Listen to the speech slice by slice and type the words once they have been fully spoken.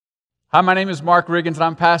Hi, my name is Mark Riggins, and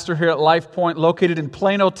I'm pastor here at Life Point, located in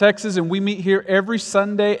Plano, Texas, and we meet here every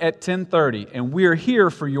Sunday at 10:30, and we are here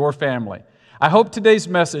for your family. I hope today's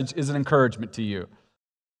message is an encouragement to you.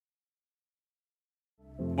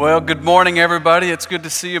 Well, good morning, everybody. It's good to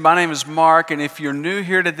see you. My name is Mark, and if you're new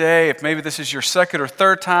here today, if maybe this is your second or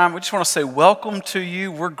third time, we just want to say welcome to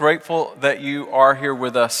you. We're grateful that you are here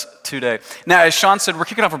with us today. Now, as Sean said, we're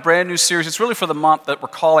kicking off a brand new series. It's really for the month that we're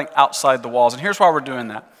calling Outside the Walls, and here's why we're doing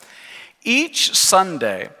that. Each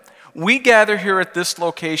Sunday, we gather here at this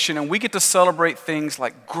location and we get to celebrate things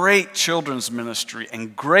like great children's ministry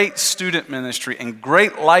and great student ministry and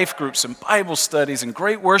great life groups and Bible studies and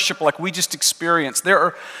great worship like we just experienced.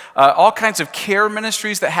 There are all kinds of care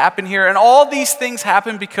ministries that happen here, and all these things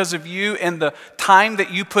happen because of you and the time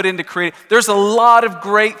that you put into creating. There's a lot of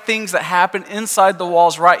great things that happen inside the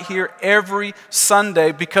walls right here every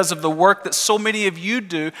Sunday because of the work that so many of you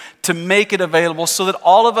do to make it available so that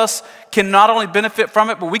all of us can not only benefit from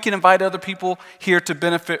it, but we can invite other people here to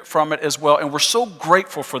benefit from it as well. And we're so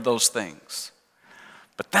grateful for those things.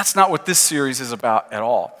 But that's not what this series is about at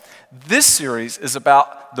all. This series is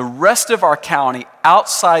about the rest of our county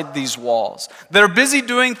outside these walls that are busy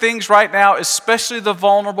doing things right now, especially the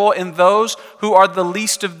vulnerable and those who are the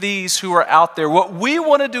least of these who are out there. What we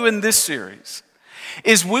want to do in this series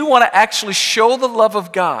is we want to actually show the love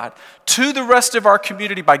of God to the rest of our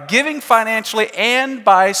community by giving financially and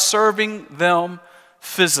by serving them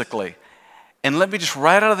physically. And let me just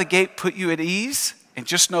right out of the gate put you at ease and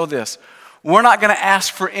just know this. We're not going to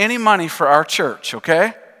ask for any money for our church,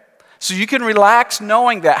 okay? So you can relax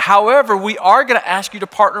knowing that. However, we are going to ask you to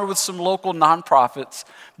partner with some local nonprofits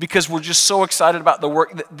because we're just so excited about the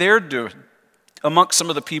work that they're doing amongst some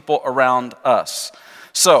of the people around us.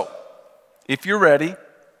 So, if you're ready,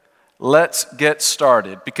 let's get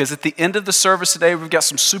started, because at the end of the service today, we've got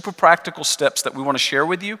some super practical steps that we want to share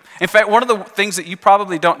with you. In fact, one of the things that you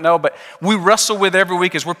probably don't know, but we wrestle with every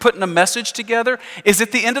week as we're putting a message together, is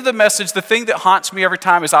at the end of the message, the thing that haunts me every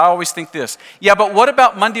time is I always think this, yeah, but what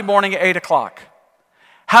about Monday morning at 8 o'clock?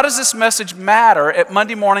 How does this message matter at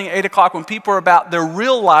Monday morning at 8 o'clock when people are about their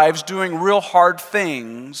real lives doing real hard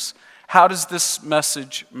things? How does this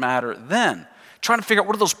message matter then? Trying to figure out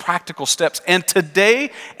what are those practical steps. And today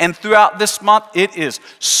and throughout this month, it is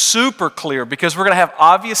super clear because we're going to have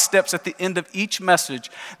obvious steps at the end of each message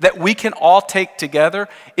that we can all take together.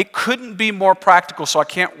 It couldn't be more practical, so I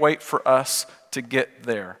can't wait for us to get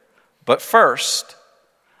there. But first,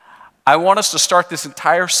 I want us to start this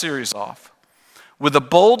entire series off with a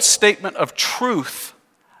bold statement of truth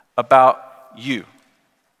about you.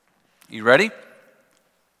 You ready?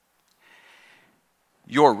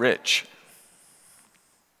 You're rich.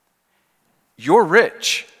 You're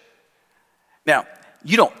rich. Now,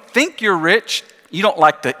 you don't think you're rich. You don't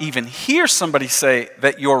like to even hear somebody say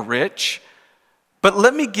that you're rich. But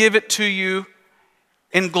let me give it to you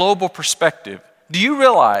in global perspective. Do you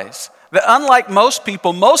realize that unlike most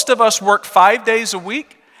people, most of us work 5 days a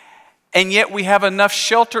week, and yet we have enough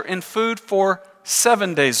shelter and food for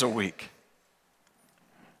 7 days a week?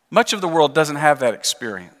 Much of the world doesn't have that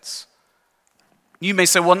experience. You may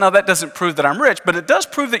say, well, no, that doesn't prove that I'm rich, but it does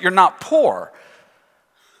prove that you're not poor.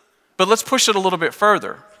 But let's push it a little bit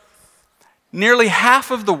further. Nearly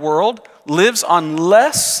half of the world lives on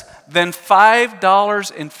less than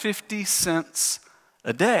 $5.50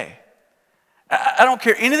 a day. I don't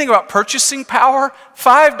care anything about purchasing power,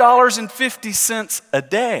 $5.50 a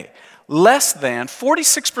day. Less than,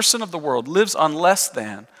 46% of the world lives on less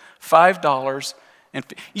than $5.50.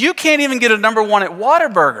 You can't even get a number one at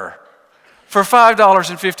Whataburger for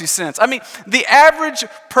 $5.50. I mean, the average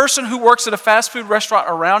person who works at a fast food restaurant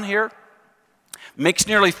around here makes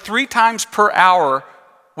nearly 3 times per hour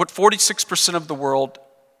what 46% of the world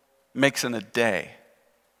makes in a day.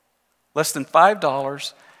 Less than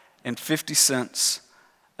 $5.50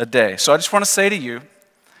 a day. So I just want to say to you,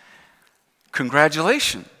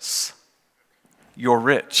 congratulations, you're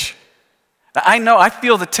rich. I know, I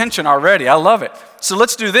feel the tension already. I love it. So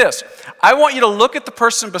let's do this. I want you to look at the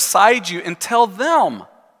person beside you and tell them,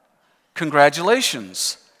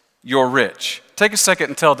 congratulations, you're rich. Take a second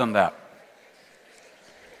and tell them that.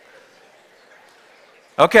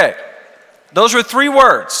 Okay, those were 3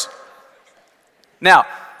 words. Now,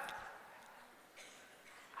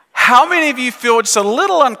 how many of you feel just a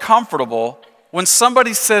little uncomfortable when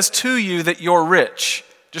somebody says to you that you're rich?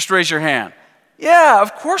 Just raise your hand. Yeah,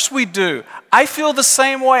 of course we do. I feel the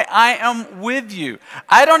same way. I am with you.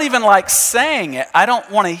 I don't even like saying it. I don't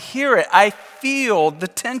want to hear it. I feel the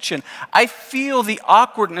tension. I feel the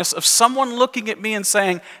awkwardness of someone looking at me and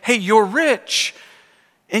saying, hey, you're rich,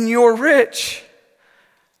 and you're rich.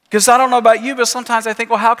 Because I don't know about you, but sometimes I think,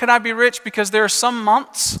 well, how can I be rich? Because there are some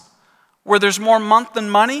months where there's more month than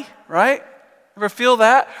money, right? Ever feel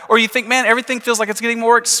that? Or you think, man, everything feels like it's getting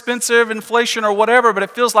more expensive, inflation or whatever, but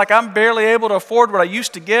it feels like I'm barely able to afford what I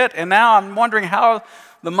used to get, and now I'm wondering how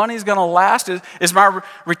the money's going to last. Is my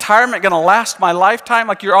retirement going to last my lifetime?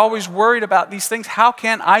 Like you're always worried about these things. How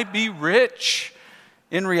can I be rich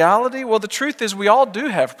in reality? Well, the truth is we all do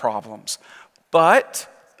have problems, but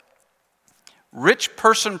rich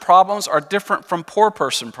person problems are different from poor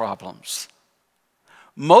person problems.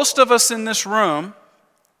 Most of us in this room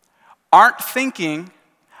aren't thinking,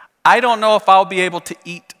 I don't know if I'll be able to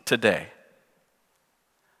eat today.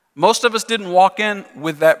 Most of us didn't walk in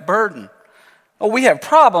with that burden. Oh, we have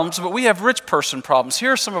problems, but we have rich person problems.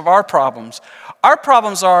 Here are some of our problems. Our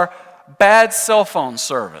problems are bad cell phone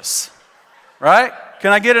service, right?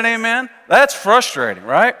 Can I get an amen? That's frustrating,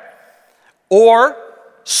 right? Or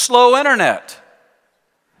slow internet.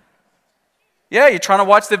 Yeah, you're trying to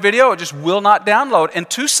watch the video, it just will not download. And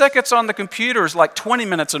 2 seconds on the computer is like 20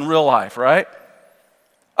 minutes in real life, right?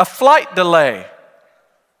 A flight delay.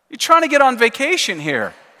 You're trying to get on vacation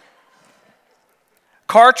here.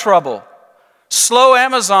 Car trouble. Slow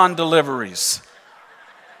Amazon deliveries,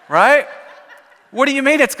 right? What do you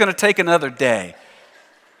mean it's going to take another day?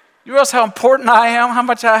 You realize how important I am, how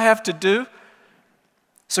much I have to do?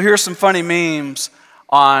 So here's some funny memes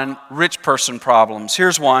on rich person problems.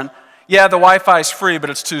 Here's one. Yeah, the Wi-Fi is free, but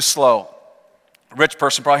it's too slow. Rich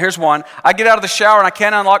person problem. Here's one. I get out of the shower and I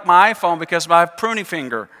can't unlock my iPhone because I have pruny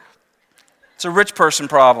finger. It's a rich person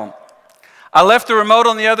problem. I left the remote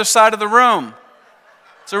on the other side of the room.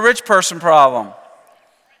 It's a rich person problem.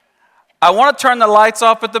 I want to turn the lights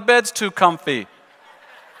off, but the bed's too comfy.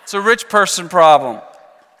 It's a rich person problem.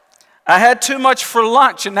 I had too much for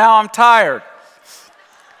lunch and now I'm tired.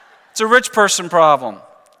 It's a rich person problem,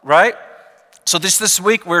 right? So this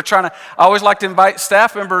week I always like to invite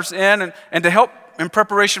staff members in and to help in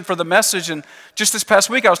preparation for the message. And just this past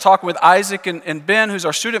week I was talking with Isaac and Ben, who's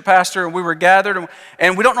our student pastor, and we were gathered.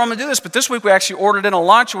 And we don't normally do this, but this week we actually ordered in a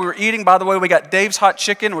lunch. We were eating, by the way, we got Dave's Hot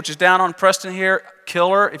Chicken, which is down on Preston here.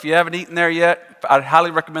 Killer. If you haven't eaten there yet, I'd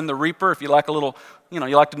highly recommend the Reaper if you like a little, you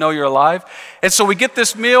like to know you're alive. And so we get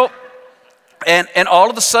this meal, and all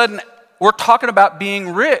of a sudden we're talking about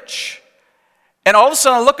being rich. And all of a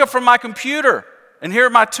sudden I look up from my computer, and here are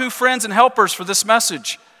my 2 friends and helpers for this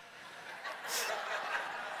message.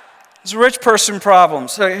 It's a rich person problem.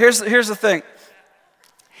 So here's the thing.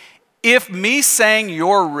 If me saying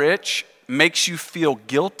you're rich makes you feel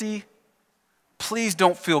guilty, please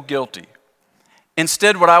don't feel guilty.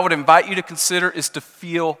 Instead, what I would invite you to consider is to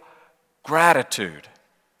feel gratitude.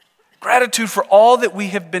 Gratitude for all that we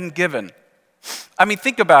have been given. I mean,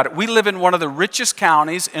 think about it. We live in one of the richest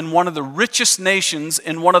counties, in one of the richest nations,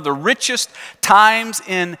 in one of the richest times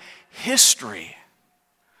in history.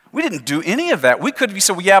 We didn't do any of that. We could be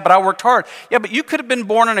so, well, yeah, but I worked hard. Yeah, but you could have been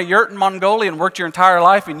born in a yurt in Mongolia and worked your entire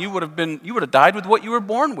life, and you would have died with what you were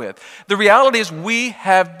born with. The reality is we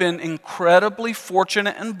have been incredibly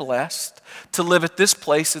fortunate and blessed to live at this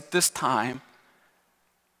place at this time.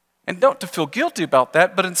 And don't to feel guilty about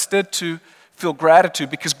that, but instead to feel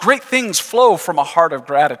gratitude, because great things flow from a heart of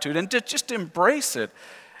gratitude, and to just embrace it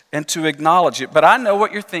and to acknowledge it. But I know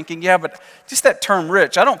what you're thinking. Yeah, but just that term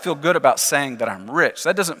rich, I don't feel good about saying that I'm rich.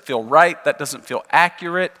 That doesn't feel right. That doesn't feel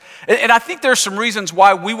accurate. And I think there's some reasons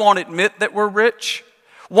why we won't admit that we're rich.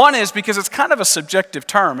 One is because it's kind of a subjective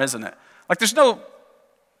term, isn't it? Like there's no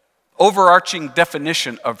overarching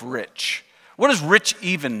definition of rich. What does rich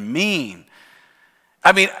even mean?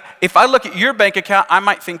 I mean, if I look at your bank account, I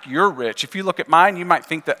might think you're rich. If you look at mine, you might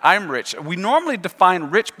think that I'm rich. We normally define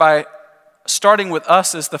rich by starting with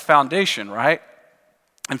us as the foundation, right?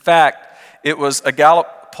 In fact, it was a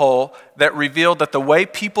Gallup poll that revealed that the way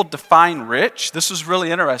people define rich, this was really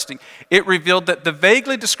interesting, it revealed that the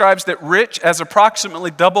vaguely describes that rich as approximately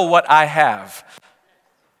double what I have.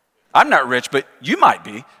 I'm not rich, but you might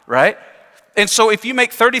be, right? And so if you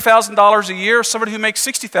make $30,000 a year, somebody who makes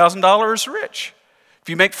 $60,000 is rich. If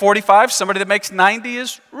you make 45, somebody that makes 90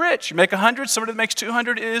 is rich. You make 100, somebody that makes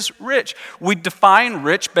 200 is rich. We define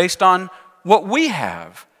rich based on what we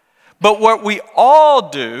have. But what we all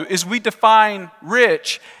do is we define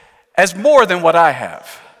rich as more than what I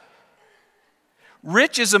have.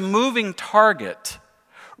 Rich is a moving target.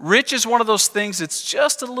 Rich is one of those things that's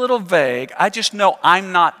just a little vague. I just know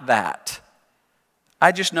I'm not that.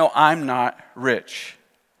 I just know I'm not rich.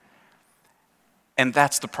 And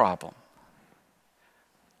that's the problem.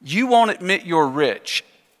 You won't admit you're rich.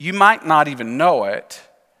 You might not even know it,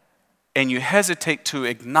 and you hesitate to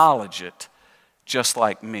acknowledge it, just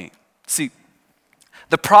like me. See,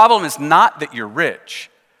 the problem is not that you're rich.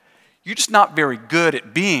 You're just not very good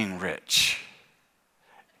at being rich.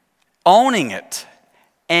 Owning it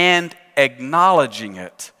and acknowledging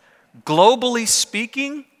it. Globally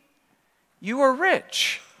speaking, you are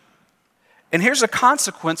rich. And here's a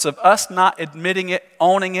consequence of us not admitting it,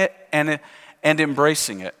 owning it, and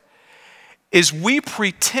embracing it. Is we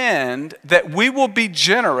pretend that we will be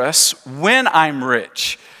generous when I'm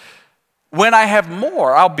rich. When I have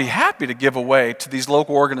more, I'll be happy to give away to these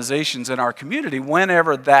local organizations in our community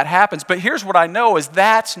whenever that happens. But here's what I know is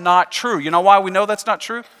that's not true. You know why we know that's not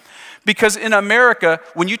true? Because in America,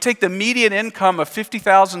 when you take the median income of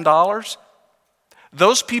 $50,000,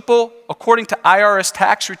 those people, according to IRS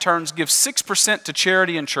tax returns, give 6% to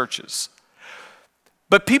charity and churches.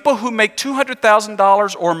 But people who make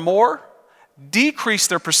 $200,000 or more decrease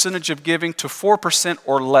their percentage of giving to 4%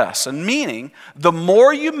 or less. And meaning, the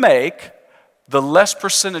more you make, the less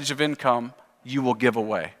percentage of income you will give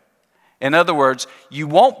away. In other words, you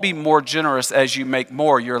won't be more generous as you make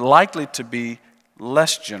more. You're likely to be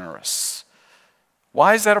less generous.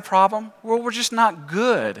 Why is that a problem? Well, we're just not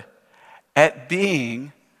good at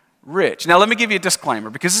being rich. Now, let me give you a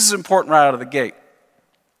disclaimer because this is important right out of the gate.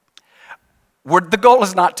 The goal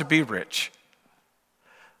is not to be rich.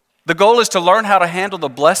 The goal is to learn how to handle the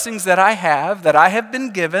blessings that I have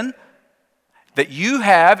been given, that you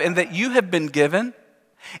have, and that you have been given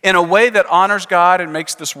in a way that honors God and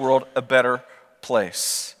makes this world a better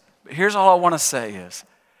place. But here's all I want to say is,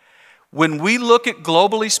 when we look at,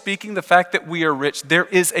 globally speaking, the fact that we are rich, there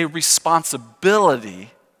is a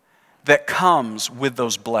responsibility that comes with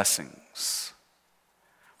those blessings.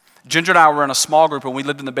 Ginger and I were in a small group when we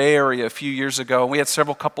lived in the Bay Area a few years ago, and we had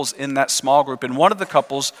several couples in that small group. And one of the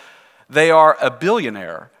couples, they are a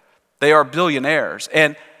billionaire. They are billionaires.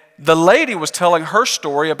 And the lady was telling her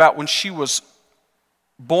story about when she was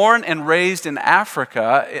born and raised in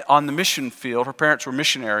Africa on the mission field. Her parents were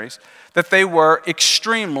missionaries, that they were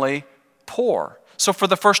extremely poor. So for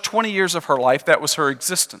the first 20 years of her life, that was her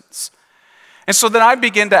existence. And so then I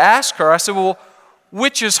began to ask her, I said, well,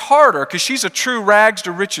 which is harder? Because she's a true rags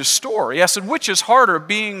to riches story. I said, which is harder,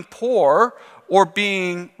 being poor or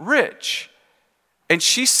being rich? And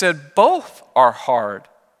she said, both are hard,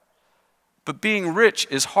 but being rich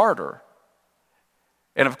is harder.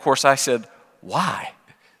 And of course I said, why?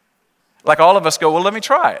 Like all of us go, well, let me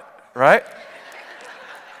try it, right?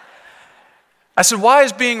 I said, why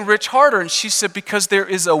is being rich harder? And she said, because there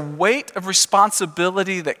is a weight of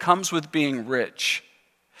responsibility that comes with being rich.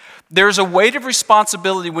 There's a weight of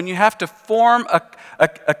responsibility when you have to form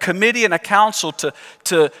a committee and a council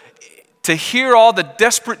to hear all the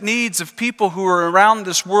desperate needs of people who are around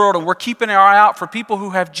this world, and we're keeping our eye out for people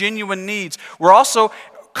who have genuine needs. We're also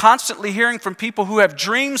constantly hearing from people who have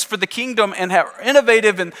dreams for the kingdom and are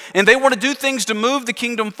innovative and they want to do things to move the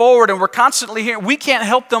kingdom forward, and we're constantly hearing, we can't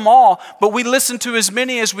help them all, but we listen to as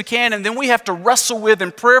many as we can, and then we have to wrestle with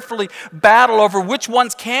and prayerfully battle over which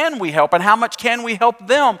ones can we help and how much can we help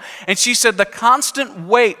them. And she said the constant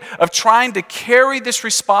weight of trying to carry this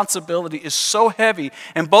responsibility is so heavy,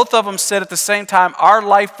 and both of them said at the same time, our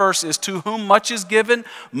life verse is, to whom much is given,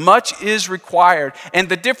 much is required. And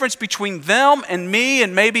the difference between them and me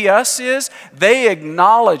and maybe us is they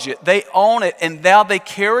acknowledge it, they own it, and now they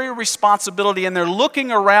carry a responsibility, and they're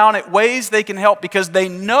looking around at ways they can help because they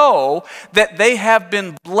know that they have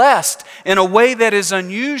been blessed in a way that is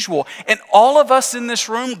unusual. And all of us in this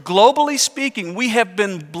room, globally speaking, we have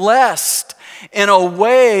been blessed in a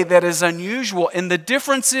way that is unusual. And the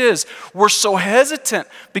difference is we're so hesitant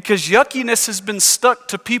because yuckiness has been stuck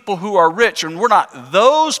to people who are rich, and we're not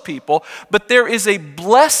those people, but there is a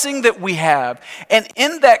blessing that we have. And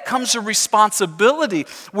in that comes a responsibility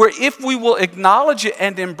where if we will acknowledge it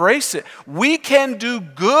and embrace it, we can do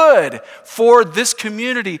good for this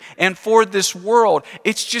community and for this world.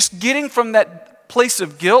 It's just getting from that place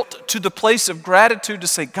of guilt to the place of gratitude to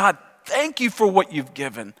say, God, thank you for what you've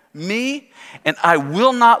given me, and I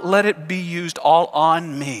will not let it be used all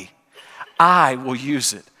on me. I will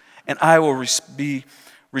use it, and I will be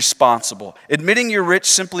responsible. Admitting you're rich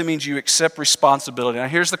simply means you accept responsibility. Now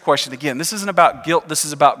here's the question. Again, this isn't about guilt. This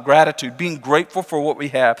is about gratitude, being grateful for what we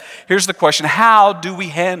have. Here's the question. How do we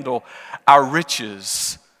handle our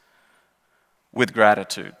riches with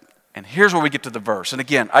gratitude? And here's where we get to the verse. And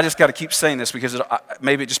again, I just got to keep saying this because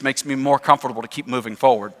maybe it just makes me more comfortable to keep moving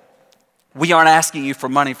forward. We aren't asking you for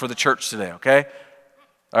money for the church today, okay?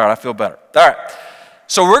 All right, I feel better. All right.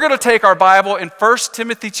 So we're going to take our Bible in 1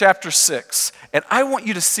 Timothy chapter 6. And I want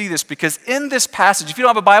you to see this because in this passage, if you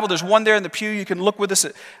don't have a Bible, there's one there in the pew. You can look with us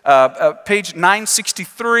at page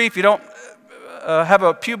 963. If you don't have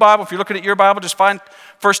a pew Bible, if you're looking at your Bible, just find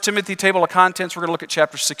 1 Timothy table of contents. We're going to look at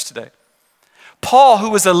chapter 6 today. Paul,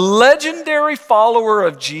 who is a legendary follower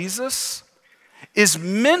of Jesus, is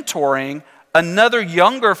mentoring another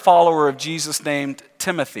younger follower of Jesus named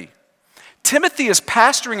Timothy. Timothy is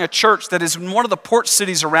pastoring a church that is in one of the port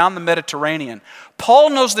cities around the Mediterranean. Paul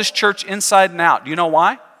knows this church inside and out. Do you know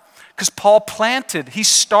why? Because Paul he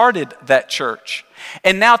started that church.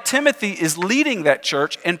 And now Timothy is leading that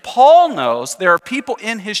church, and Paul knows there are people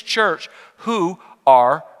in his church who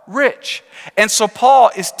are rich. And so Paul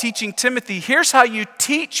is teaching Timothy, here's how you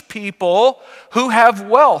teach people who have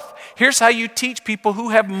wealth. Here's how you teach people who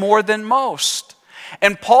have more than most.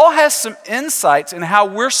 And Paul has some insights in how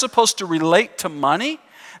we're supposed to relate to money,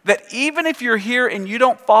 that even if you're here and you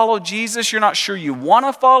don't follow Jesus, you're not sure you want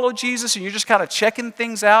to follow Jesus, and you're just kind of checking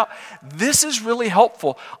things out, this is really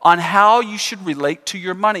helpful on how you should relate to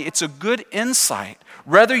your money. It's a good insight,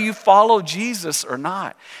 whether you follow Jesus or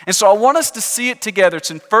not. And so I want us to see it together. It's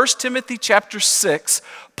in 1 Timothy chapter 6,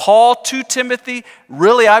 Paul to Timothy,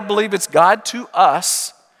 really I believe it's God to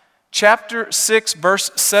us. Chapter 6, verse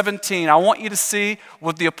 17. I want you to see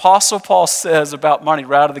what the Apostle Paul says about money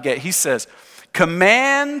right out of the gate. He says,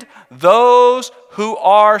 command those who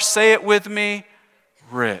are, say it with me,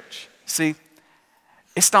 rich. See,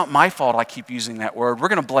 it's not my fault I keep using that word. We're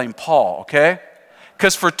going to blame Paul, okay?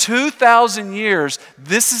 Because for 2,000 years,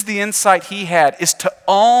 this is the insight he had, is to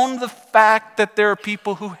own the fact that there are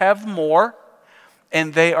people who have more,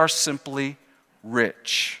 and they are simply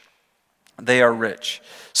rich. They are rich.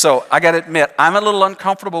 So I got to admit, I'm a little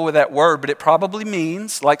uncomfortable with that word, but it probably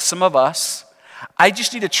means, like some of us, I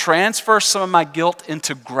just need to transfer some of my guilt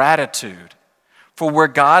into gratitude for where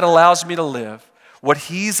God allows me to live, what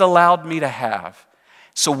He's allowed me to have.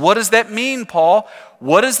 So what does that mean, Paul?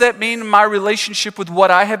 What does that mean in my relationship with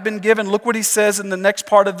what I have been given? Look what he says in the next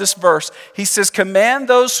part of this verse. He says, command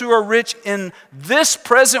those who are rich in this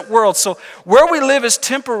present world. So where we live is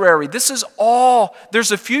temporary. This is all.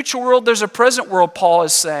 There's a future world, there's a present world, Paul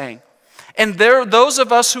is saying. And there are those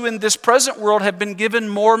of us who in this present world have been given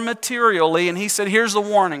more materially. And he said, here's the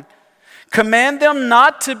warning. Command them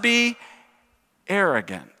not to be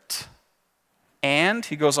arrogant. And,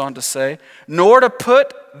 he goes on to say, nor to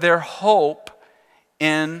put their hope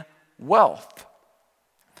in wealth,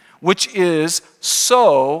 which is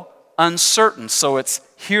so uncertain. So it's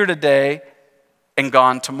here today and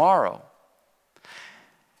gone tomorrow.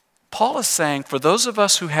 Paul is saying, for those of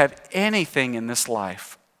us who have anything in this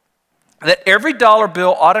life, that every dollar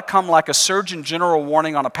bill ought to come like a Surgeon General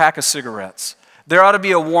warning on a pack of cigarettes. There ought to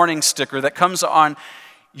be a warning sticker that comes on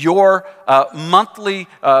your monthly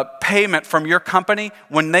payment from your company.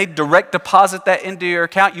 When they direct deposit that into your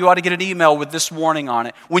account, you ought to get an email with this warning on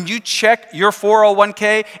it. When you check your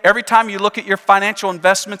 401k, every time you look at your financial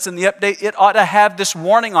investments in the update, it ought to have this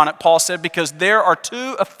warning on it, Paul said, because there are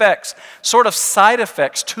two effects, sort of side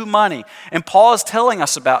effects to money. And Paul is telling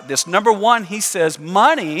us about this. Number one, he says,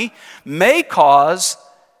 money may cause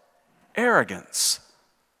arrogance.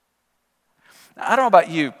 Now, I don't know about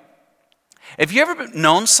you. Have you ever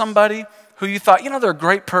known somebody who you thought, they're a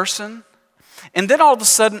great person? And then all of a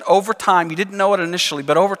sudden, over time, you didn't know it initially,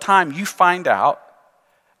 but over time, you find out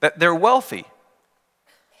that they're wealthy.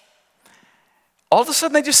 All of a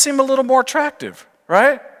sudden, they just seem a little more attractive,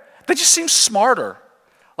 right? They just seem smarter.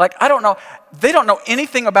 Like, I don't know, they don't know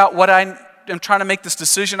anything about what I am trying to make this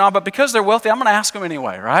decision on, but because they're wealthy, I'm going to ask them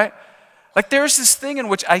anyway, right? Like there's this thing in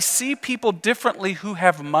which I see people differently who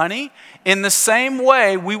have money. In the same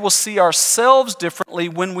way, we will see ourselves differently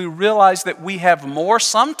when we realize that we have more.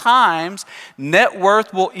 Sometimes net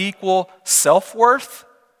worth will equal self-worth.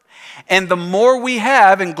 And the more we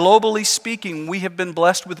have, and globally speaking, we have been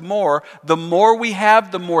blessed with more. The more we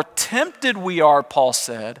have, the more tempted we are, Paul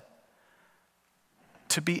said,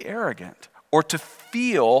 to be arrogant or to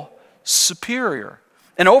feel superior.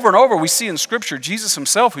 And over, we see in Scripture, Jesus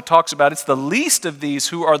himself who talks about it's the least of these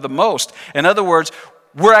who are the most. In other words,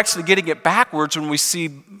 we're actually getting it backwards when we see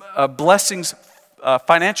blessings,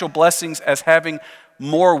 financial blessings as having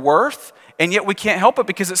more worth. And yet we can't help it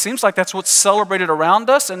because it seems like that's what's celebrated around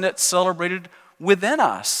us and that's celebrated within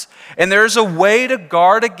us. And there's a way to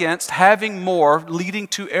guard against having more leading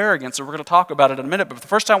to arrogance. And we're going to talk about it in a minute. But the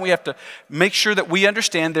first time we have to make sure that we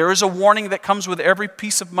understand there is a warning that comes with every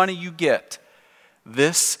piece of money you get.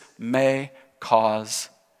 This may cause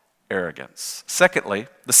arrogance. Secondly,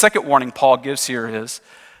 the second warning Paul gives here is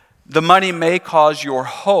the money may cause your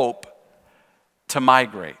hope to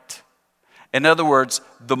migrate. In other words,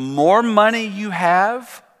 the more money you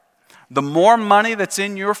have, the more money that's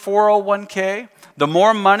in your 401k, the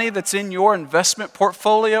more money that's in your investment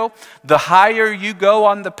portfolio, the higher you go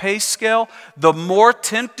on the pay scale, the more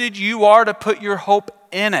tempted you are to put your hope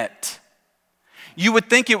in it. You would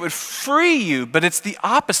think it would free you, but it's the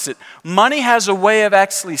opposite. Money has a way of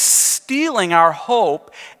actually stealing our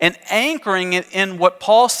hope and anchoring it in what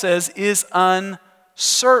Paul says is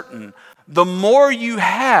uncertain. The more you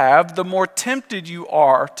have, the more tempted you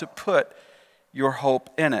are to put your hope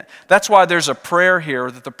in it. That's why there's a prayer here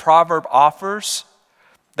that the proverb offers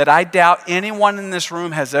that I doubt anyone in this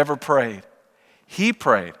room has ever prayed. He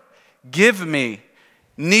prayed, "Give me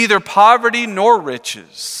neither poverty nor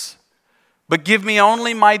riches, but give me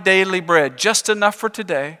only my daily bread, just enough for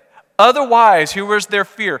today. Otherwise," here was their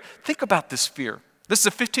fear. Think about this fear. This is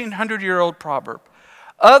a 1,500-year-old proverb.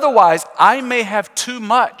 "Otherwise, I may have too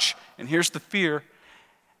much," and here's the fear,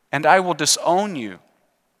 "and I will disown you,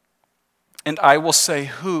 and I will say,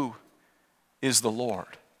 'Who is the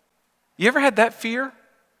Lord?'" You ever had that fear?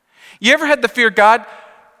 You ever had the fear, "God,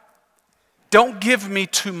 don't give me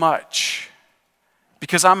too much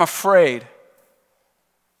because I'm afraid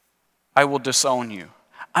I will disown you.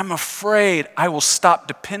 I'm afraid I will stop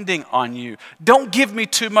depending on you. Don't give me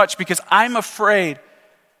too much because I'm afraid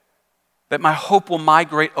that my hope will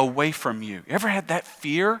migrate away from you." You ever had that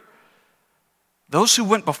fear? Those who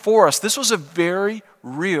went before us, this was a very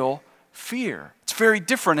real fear. It's very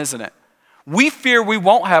different, isn't it? We fear we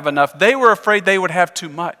won't have enough. They were afraid they would have too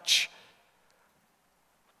much.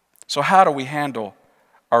 So how do we handle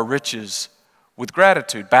our riches with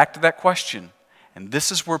gratitude? Back to that question. And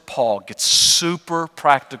this is where Paul gets super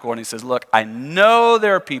practical and he says, look, I know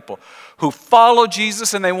there are people who follow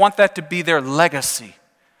Jesus and they want that to be their legacy,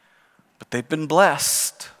 but they've been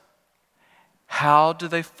blessed. How do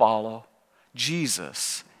they follow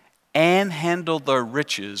Jesus and handle their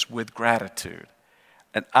riches with gratitude?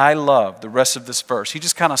 And I love the rest of this verse. He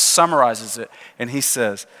just kind of summarizes it and he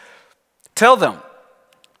says, "Tell them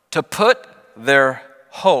to put their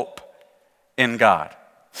hope in God."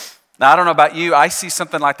 Now, I don't know about you. I see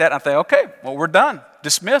something like that and I think, okay, well, we're done.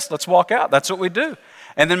 Dismissed. Let's walk out. That's what we do.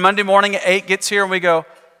 And then Monday morning at 8 gets here and we go,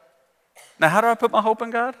 now how do I put my hope in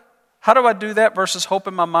God? How do I do that versus hope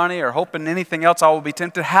in my money or hope in anything else I will be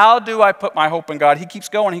tempted? How do I put my hope in God? He keeps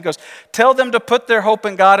going. He goes, tell them to put their hope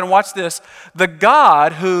in God, and watch this, the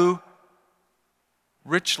God who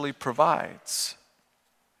richly provides.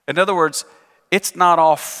 In other words, it's not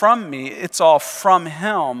all from me, it's all from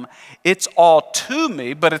Him. It's all to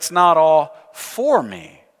me, but it's not all for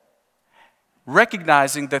me.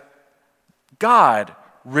 Recognizing that God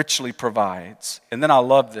richly provides. And then I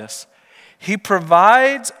love this. He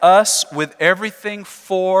provides us with everything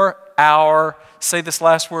for our, say this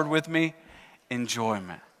last word with me,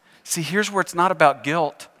 enjoyment. See, here's where it's not about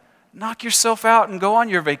guilt. Knock yourself out and go on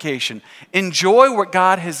your vacation. Enjoy what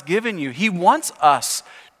God has given you. He wants us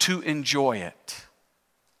to enjoy it.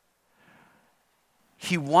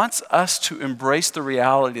 He wants us to embrace the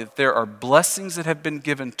reality that there are blessings that have been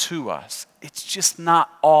given to us. It's just not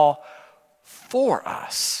all for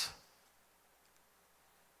us.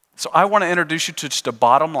 So I want to introduce you to just a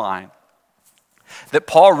bottom line that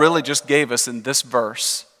Paul really just gave us in this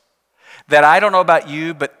verse, that I don't know about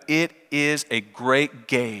you, but it is a great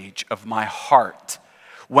gauge of my heart.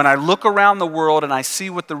 When I look around the world and I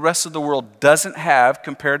see what the rest of the world doesn't have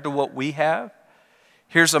compared to what we have,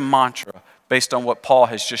 here's a mantra based on what Paul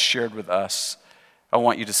has just shared with us. I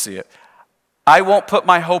want you to see it. I won't put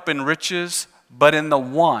my hope in riches, but in the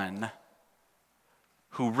one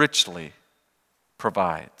who richly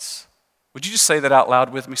provides. Would you just say that out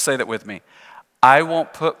loud with me? Say that with me. I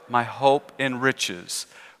won't put my hope in riches,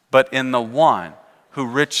 but in the one who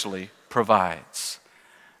richly provides.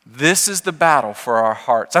 This is the battle for our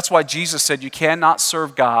hearts. That's why Jesus said you cannot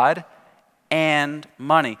serve God and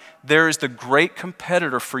money. There is the great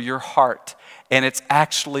competitor for your heart, and it's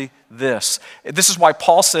actually this. This is why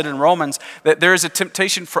Paul said in Romans that there is a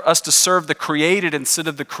temptation for us to serve the created instead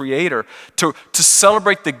of the creator, to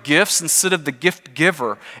celebrate the gifts instead of the gift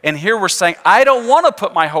giver. And here we're saying, I don't want to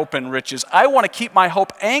put my hope in riches. I want to keep my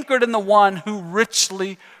hope anchored in the one who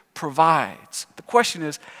richly provides. The question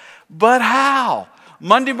is, but how?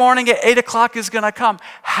 Monday morning at 8 o'clock is going to come.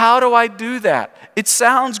 How do I do that? It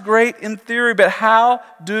sounds great in theory, but how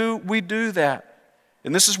do we do that?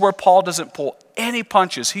 And this is where Paul doesn't pull any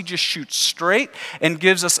punches. He just shoots straight and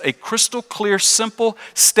gives us a crystal clear, simple,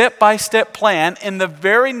 step-by-step plan. In the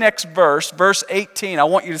very next verse, verse 18, I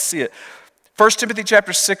want you to see it. 1 Timothy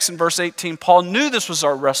chapter 6 and verse 18, Paul knew this was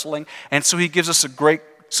our wrestling, and so he gives us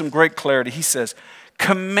some great clarity. He says,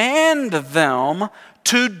 command them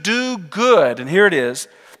to do good, and here it is,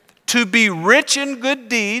 to be rich in good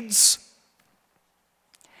deeds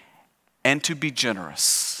and to be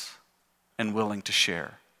generous and willing to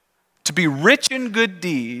share. To be rich in good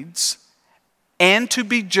deeds and to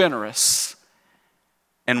be generous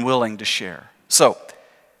and willing to share. So,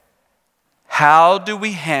 how do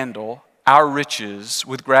we handle our riches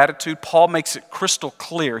with gratitude? Paul makes it crystal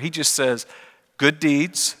clear. He just says, good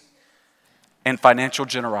deeds and financial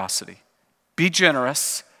generosity. Be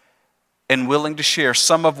generous and willing to share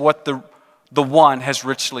some of what the one has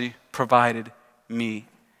richly provided me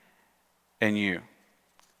and you.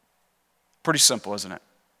 Pretty simple, isn't it?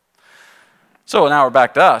 So now we're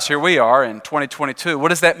back to us. Here we are in 2022. What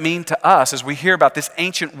does that mean to us as we hear about this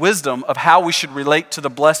ancient wisdom of how we should relate to the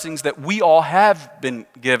blessings that we all have been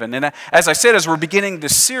given? And as I said, as we're beginning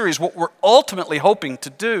this series, what we're ultimately hoping to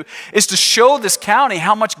do is to show this county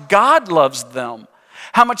how much God loves them,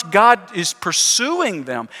 how much God is pursuing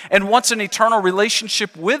them and wants an eternal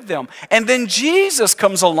relationship with them. And then Jesus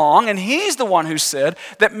comes along, and he's the one who said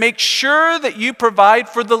that make sure that you provide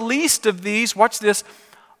for the least of these, watch this,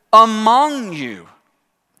 among you.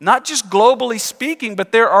 Not just globally speaking,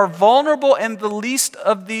 but there are vulnerable and the least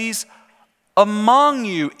of these among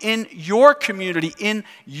you in your community, in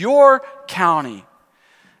your county.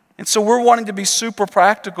 And so we're wanting to be super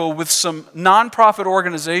practical with some nonprofit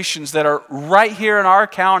organizations that are right here in our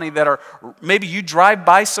county that are, maybe you drive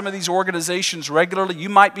by some of these organizations regularly. You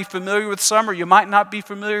might be familiar with some or you might not be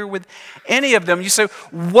familiar with any of them. You say,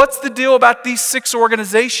 what's the deal about these 6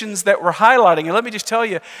 organizations that we're highlighting? And let me just tell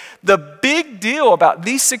you, the big deal about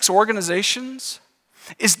these 6 organizations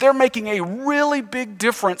is they're making a really big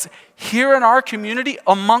difference here in our community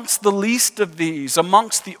amongst the least of these,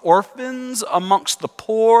 amongst the orphans, amongst the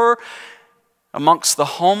poor, amongst the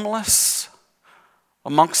homeless,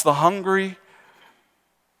 amongst the hungry.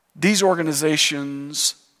 These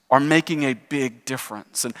organizations are making a big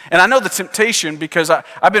difference. And I know the temptation because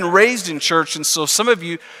I've been raised in church, and so some of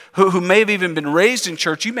you who may have even been raised in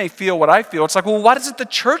church, you may feel what I feel. It's like, well, why doesn't the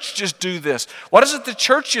church just do this? Why doesn't the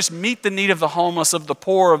church just meet the need of the homeless, of the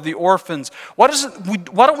poor, of the orphans? Why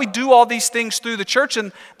don't we do all these things through the church?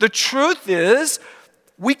 And the truth is,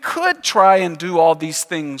 we could try and do all these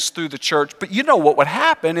things through the church, but you know what would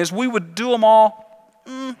happen is we would do them all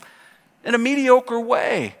in a mediocre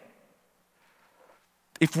way.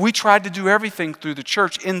 If we tried to do everything through the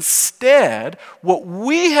church, instead, what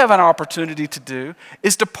we have an opportunity to do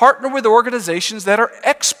is to partner with organizations that are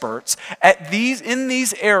experts in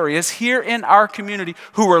these areas here in our community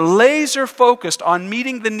who are laser focused on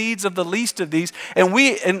meeting the needs of the least of these, and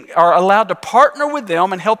we are allowed to partner with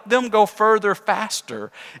them and help them go further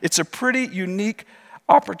faster. It's a pretty unique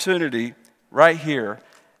opportunity right here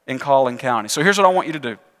in Collin County. So here's what I want you to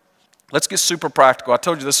do. Let's get super practical. I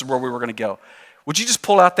told you this is where we were going to go. Would you just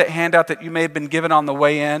pull out that handout that you may have been given on the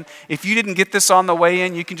way in? If you didn't get this on the way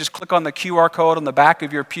in, you can just click on the QR code on the back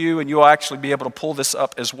of your pew and you'll actually be able to pull this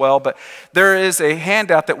up as well. But there is a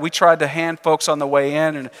handout that we tried to hand folks on the way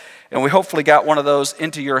in, and we hopefully got one of those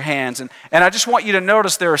into your hands. And I just want you to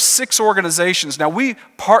notice there are 6 organizations. Now, we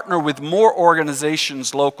partner with more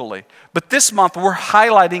organizations locally, but this month we're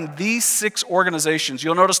highlighting these 6 organizations.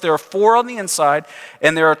 You'll notice there are 4 on the inside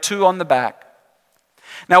and there are 2 on the back.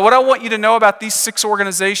 Now, what I want you to know about these 6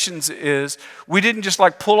 organizations is we didn't just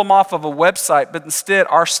pull them off of a website, but instead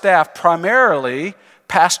our staff, primarily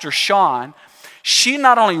Pastor Sean, she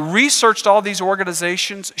not only researched all these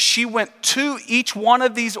organizations, she went to each one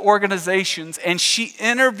of these organizations and she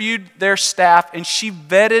interviewed their staff and she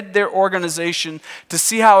vetted their organization to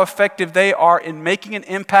see how effective they are in making an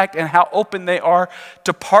impact and how open they are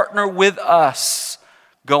to partner with us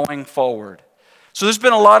going forward. So there's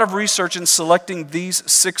been a lot of research in selecting these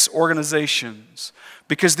 6 organizations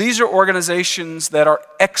because these are organizations that are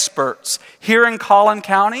experts here in Collin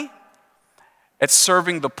County at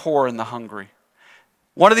serving the poor and the hungry.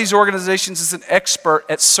 One of these organizations is an expert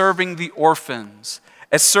at serving the orphans,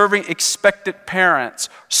 at serving expectant parents,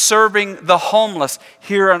 serving the homeless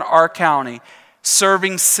here in our county,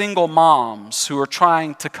 serving single moms who are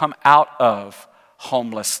trying to come out of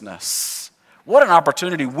homelessness. What an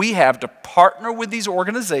opportunity we have to partner with these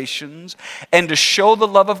organizations and to show the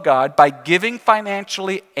love of God by giving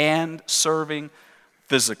financially and serving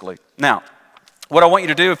physically. Now, what I want you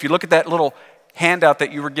to do, if you look at that little handout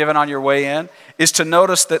that you were given on your way in, is to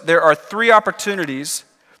notice that there are 3 opportunities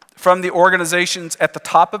from the organizations at the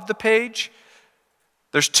top of the page.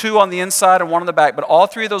 There's 2 on the inside and 1 on the back, but all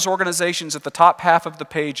 3 of those organizations at the top half of the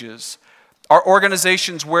pages are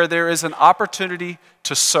organizations where there is an opportunity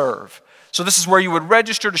to serve. So this is where you would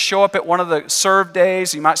register to show up at one of the serve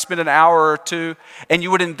days. You might spend an hour or 2, and you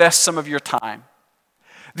would invest some of your time.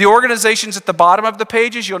 The organizations at the bottom of the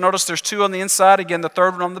pages, you'll notice there's 2 on the inside, again, the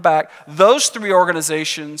 3rd one on the back. Those 3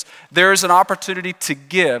 organizations, there is an opportunity to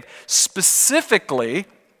give. Specifically,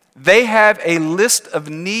 they have a list of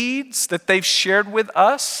needs that they've shared with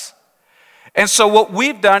us, And so what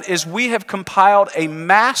we've done is we have compiled a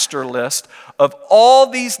master list of all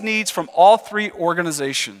these needs from all three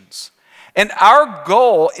organizations. And our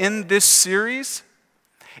goal in this series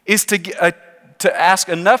is to ask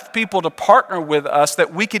enough people to partner with us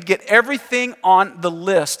that we could get everything on the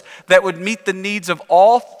list that would meet the needs of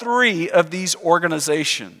all three of these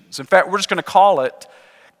organizations. In fact, we're just going to call it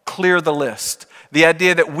Clear the List. The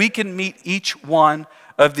idea that we can meet each one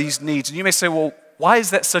of these needs. And you may say, well, why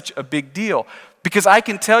is that such a big deal? Because I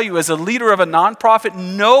can tell you, as a leader of a nonprofit,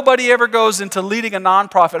 nobody ever goes into leading a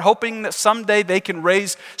nonprofit hoping that someday they can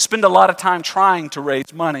spend a lot of time trying to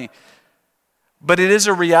raise money. But it is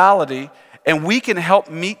a reality, and we can help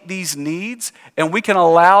meet these needs, and we can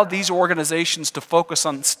allow these organizations to focus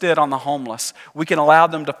instead on the homeless. We can allow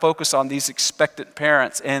them to focus on these expectant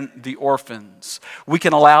parents and the orphans. We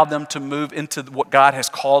can allow them to move into what God has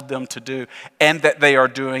called them to do, and that they are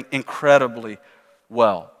doing incredibly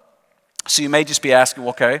well. So you may just be asking,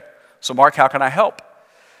 okay, so Mark, how can I help?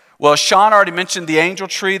 Well, Sean already mentioned the angel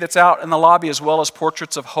tree that's out in the lobby, as well as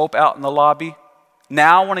Portraits of Hope out in the lobby.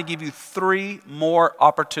 Now I want to give you 3 more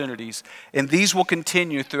opportunities, and these will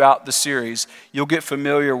continue throughout the series. You'll get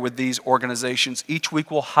familiar with these organizations. Each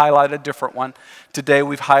week we'll highlight a different one. Today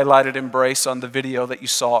we've highlighted Embrace on the video that you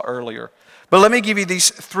saw earlier. But let me give you these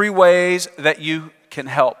 3 ways that you can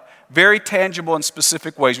help. Very tangible and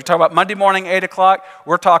specific ways. We talk about Monday morning, 8 o'clock.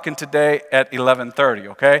 We're talking today at 11:30,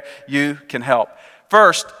 okay? You can help.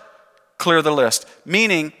 First, clear the list,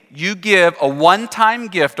 meaning you give a one-time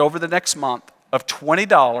gift over the next month of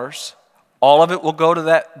 $20. All of it will go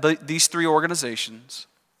to these 3 organizations.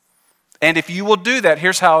 And if you will do that,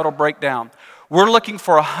 here's how it'll break down. We're looking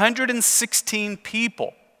for 116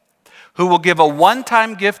 people who will give a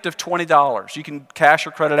one-time gift of $20. You can cash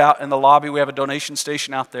or credit out in the lobby. We have a donation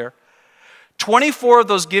station out there. 24 of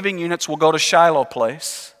those giving units will go to Shiloh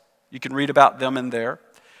Place. You can read about them in there.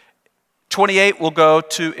 28 will go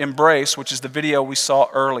to Embrace, which is the video we saw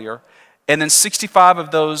earlier. And then 65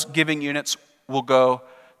 of those giving units will go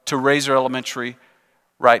to Razor Elementary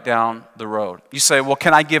right down the road. You say, well,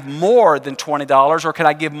 can I give more than $20 or can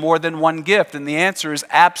I give more than one gift? And the answer is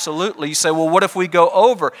absolutely. You say, well, what if we go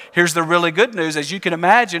over? Here's the really good news. As you can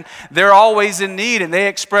imagine, they're always in need, and they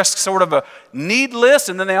express sort of a need list,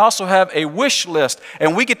 and then they also have a wish list.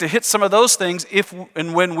 And we get to hit some of those things if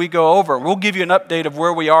and when we go over. We'll give you an update of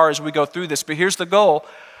where we are as we go through this. But here's the goal.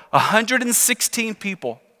 116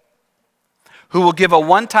 people who will give a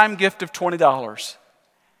one-time gift of $20.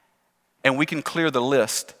 And we can clear the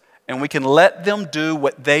list, and we can let them do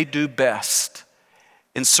what they do best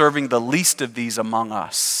in serving the least of these among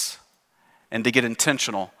us, and to get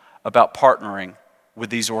intentional about partnering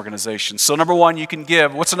with these organizations. So number 1, you can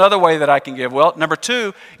give. What's another way that I can give? Well, number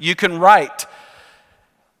 2, you can write.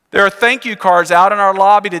 There are thank you cards out in our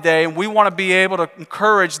lobby today, and we want to be able to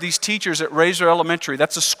encourage these teachers at Razor Elementary.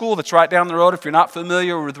 That's a school that's right down the road. If you're not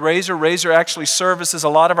familiar with Razor, Razor actually services a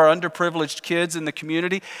lot of our underprivileged kids in the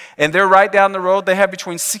community, and they're right down the road. They have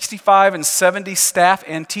between 65 and 70 staff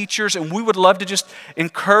and teachers, and we would love to just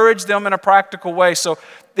encourage them in a practical way. So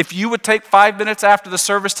if you would take 5 minutes after the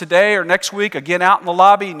service today or next week, again out in the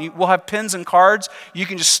lobby, and we'll have pens and cards, you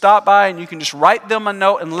can just stop by and you can just write them a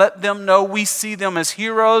note and let them know we see them as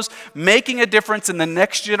heroes, making a difference in the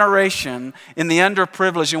next generation, in the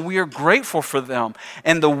underprivileged, and we are grateful for them.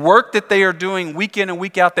 And the work that they are doing week in and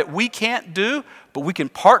week out that we can't do, but we can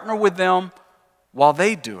partner with them while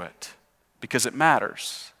they do it, because it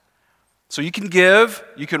matters. So you can give,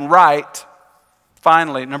 you can write.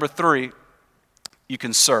 Finally, number 3, you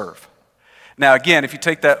can serve. Now again, if you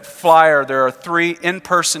take that flyer, there are 3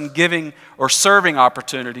 in-person giving or serving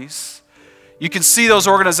opportunities. You can see those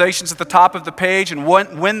organizations at the top of the page, and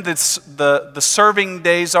when the serving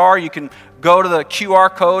days are, you can go to the QR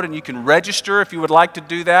code and you can register if you would like to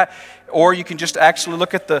do that, or you can just actually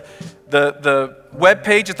look at the web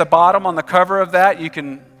page at the bottom on the cover of that. You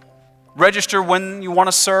can register when you want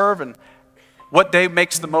to serve and what day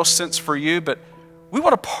makes the most sense for you, but we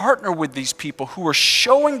want to partner with these people who are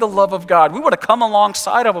showing the love of God. We want to come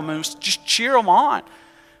alongside of them and just cheer them on,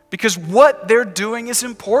 because what they're doing is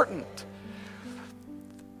important.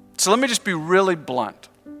 So let me just be really blunt.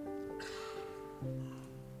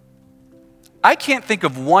 I can't think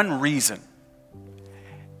of one reason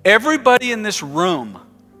everybody in this room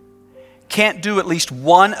can't do at least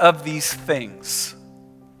one of these things.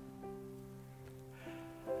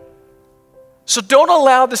 So don't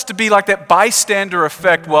allow this to be like that bystander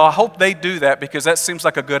effect. Well, I hope they do that because that seems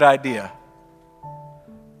like a good idea.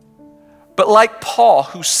 But like Paul,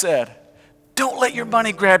 who said, don't let your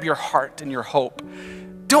money grab your heart and your hope.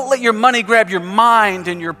 Don't let your money grab your mind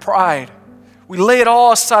and your pride. We lay it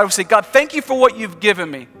all aside. We say, God, thank you for what you've given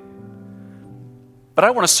me. But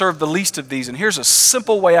I want to serve the least of these. And here's a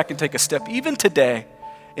simple way I can take a step, even today,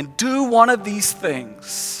 and do one of these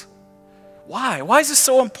things. Why? Why is this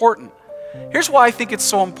so important? Here's why I think it's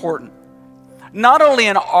so important. Not only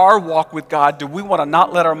in our walk with God do we want to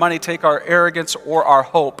not let our money take our arrogance or our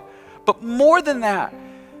hope, but more than that,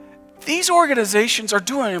 these organizations are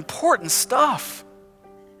doing important stuff.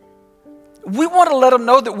 We want to let them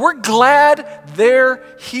know that we're glad they're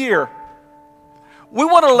here. We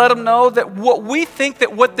want to let them know that we think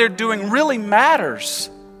that what they're doing really matters.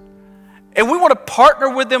 And we want to partner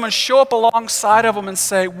with them and show up alongside of them and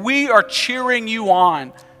say, we are cheering you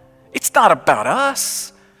on. It's not about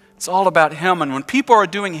us. It's all about Him. And when people are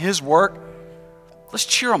doing His work, let's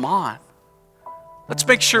cheer them on. Let's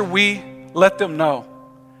make sure we let them know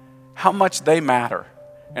how much they matter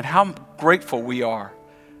and how grateful we are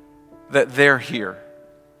that they're here.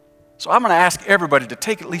 So I'm going to ask everybody to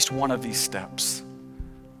take at least one of these steps.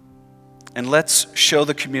 And let's show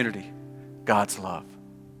the community God's love.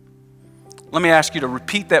 Let me ask you to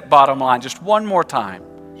repeat that bottom line just one more time.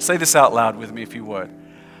 Say this out loud with me if you would.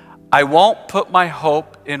 I won't put my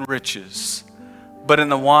hope in riches, but in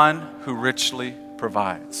the one who richly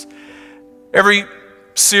provides. Every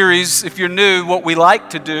series, if you're new, what we like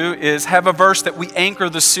to do is have a verse that we anchor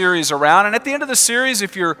the series around. And at the end of the series,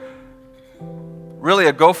 if you're really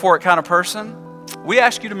a go-for-it kind of person, we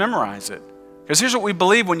ask you to memorize it. Because here's what we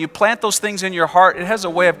believe. When you plant those things in your heart, it has a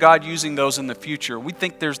way of God using those in the future. We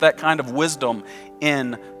think there's that kind of wisdom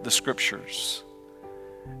in the Scriptures.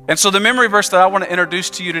 And so the memory verse that I want to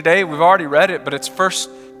introduce to you today, we've already read it, but it's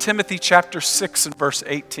 1 Timothy chapter 6 and verse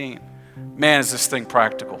 18. Man, is this thing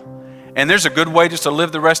practical. And there's a good way just to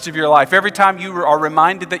live the rest of your life. Every time you are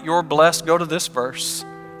reminded that you're blessed, go to this verse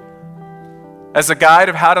as a guide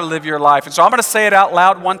of how to live your life. And so I'm going to say it out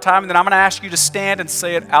loud one time, and then I'm going to ask you to stand and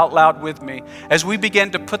say it out loud with me as we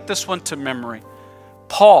begin to put this one to memory.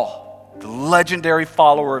 Paul, the legendary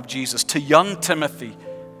follower of Jesus, to young Timothy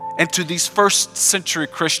and to these first century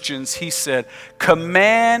Christians, he said,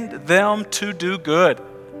 command them to do good,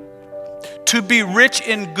 to be rich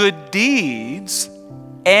in good deeds,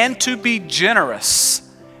 and to be generous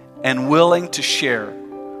and willing to share.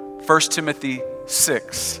 1 Timothy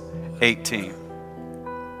 6:18.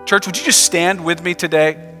 Church, would you just stand with me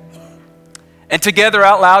today? And together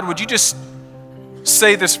out loud, would you just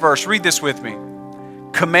say this verse? Read this with me.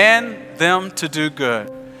 Command them to do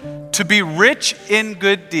good, to be rich in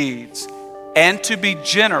good deeds, and to be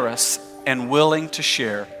generous and willing to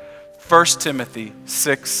share. 1 Timothy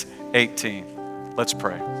 6:18. Let's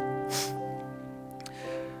pray.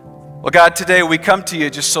 Well, God, today we come to you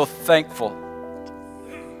just so thankful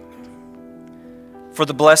for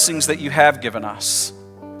the blessings that you have given us.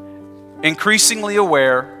 Increasingly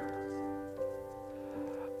aware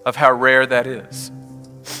of how rare that is.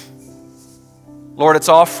 Lord, it's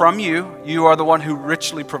all from you. You are the one who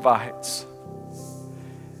richly provides.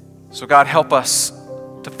 So God, help us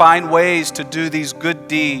to find ways to do these good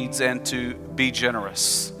deeds and to be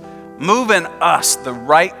generous. Move in us the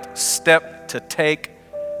right step to take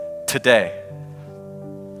today.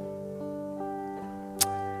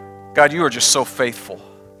 God, you are just so faithful.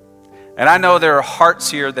 And I know there are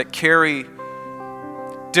hearts here that carry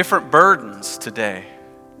different burdens today.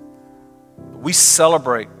 We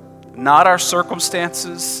celebrate not our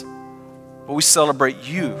circumstances, but we celebrate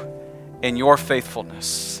you and your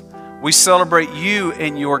faithfulness. We celebrate you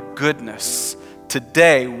and your goodness.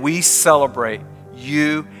 Today, we celebrate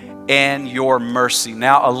you and your mercy.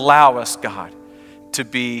 Now allow us, God, to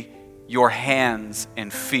be your hands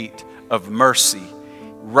and feet of mercy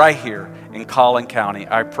right here in Collin County.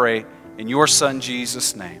 I pray in your Son,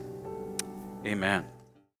 Jesus' name. Amen.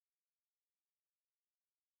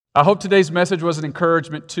 I hope today's message was an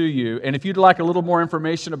encouragement to you. And if you'd like a little more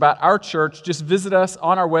information about our church, just visit us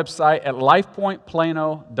on our website at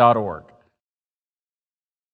lifepointplano.org.